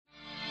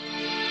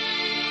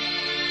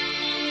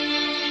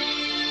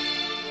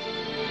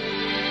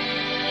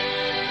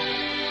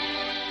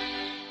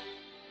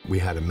We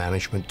had a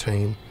management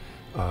team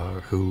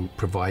who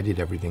provided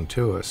everything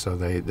to us. So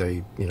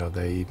they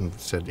even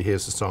said,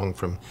 here's a song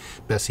from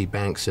Bessie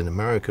Banks in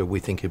America. We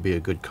think it'd be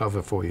a good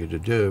cover for you to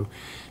do.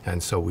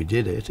 And so we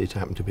did it. It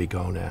happened to be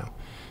Go Now.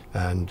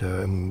 And,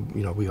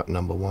 we got a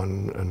number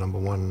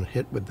one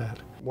hit with that.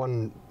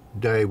 One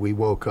day we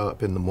woke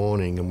up in the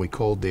morning and we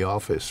called the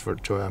office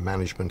to our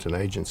management and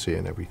agency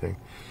and everything.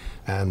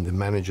 And the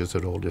managers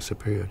had all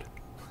disappeared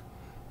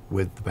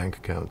with the bank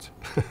accounts.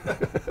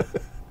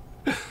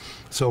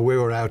 So we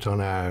were out on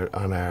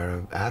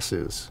our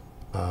asses.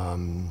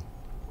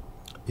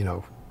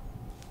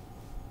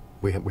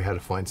 We had to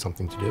find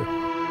something to do.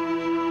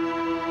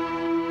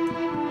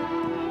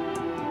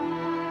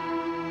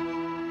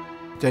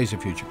 Days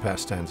of Future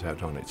Past stands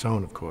out on its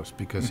own, of course,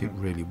 because it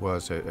really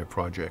was a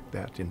project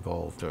that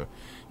involved a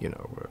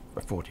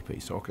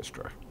 40-piece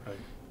orchestra,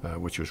 right.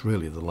 Which was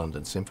really the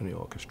London Symphony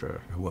Orchestra,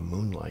 who were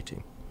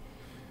moonlighting.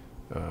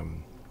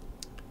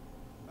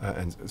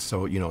 And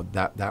so,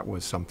 that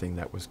was something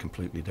that was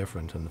completely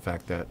different, and the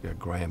fact that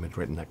Graham had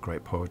written that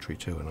great poetry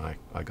too, and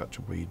I got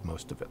to read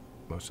most of the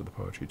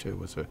poetry too, it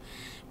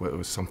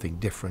was something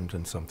different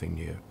and something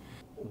new.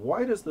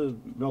 Why does the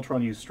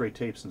Mellotron use straight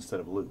tapes instead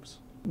of loops?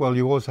 Well,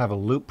 you always have a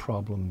loop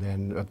problem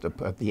then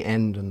at the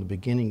end and the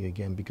beginning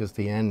again, because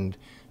the end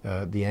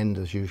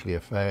is usually a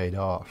fade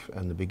off,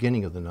 and the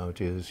beginning of the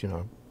note is,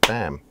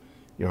 bam,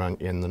 you're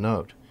in the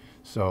note.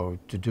 So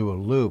to do a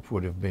loop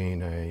would have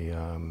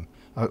been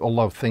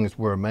although things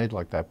were made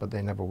like that, but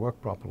they never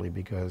worked properly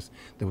because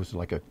there was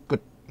like a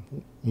good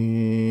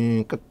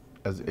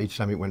as each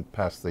time it went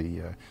past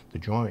the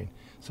join.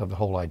 So the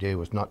whole idea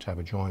was not to have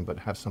a join, but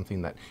have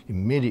something that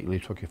immediately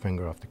took your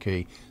finger off the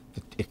key.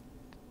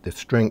 The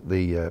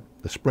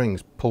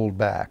springs pulled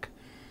back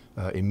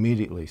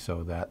immediately,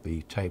 so that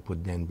the tape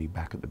would then be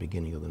back at the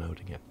beginning of the note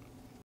again.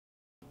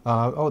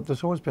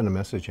 There's always been a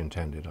message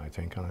intended, I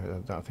think,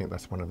 and I think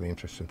that's one of the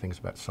interesting things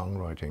about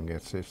songwriting.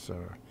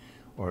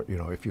 Or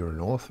if you're an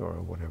author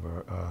or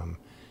whatever,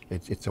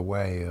 it's a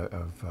way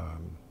of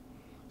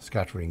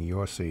scattering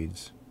your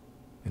seeds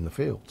in the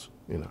fields,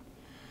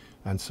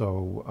 And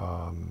so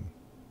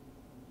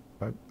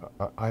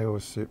I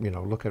always,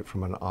 look at it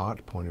from an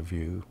art point of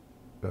view.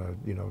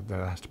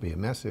 There has to be a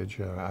message.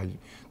 The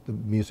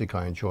music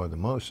I enjoy the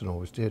most and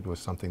always did was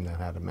something that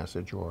had a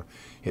message, or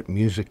it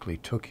musically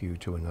took you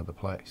to another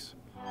place.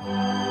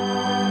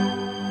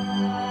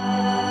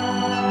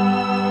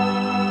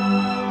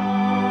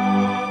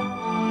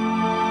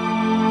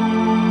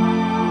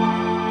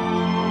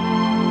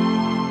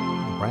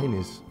 The brain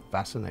is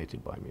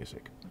fascinated by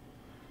music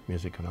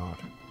and art.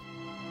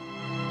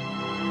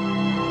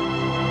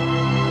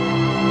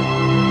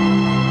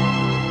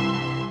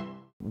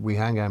 We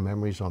hang our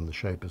memories on the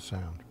shape of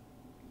sound.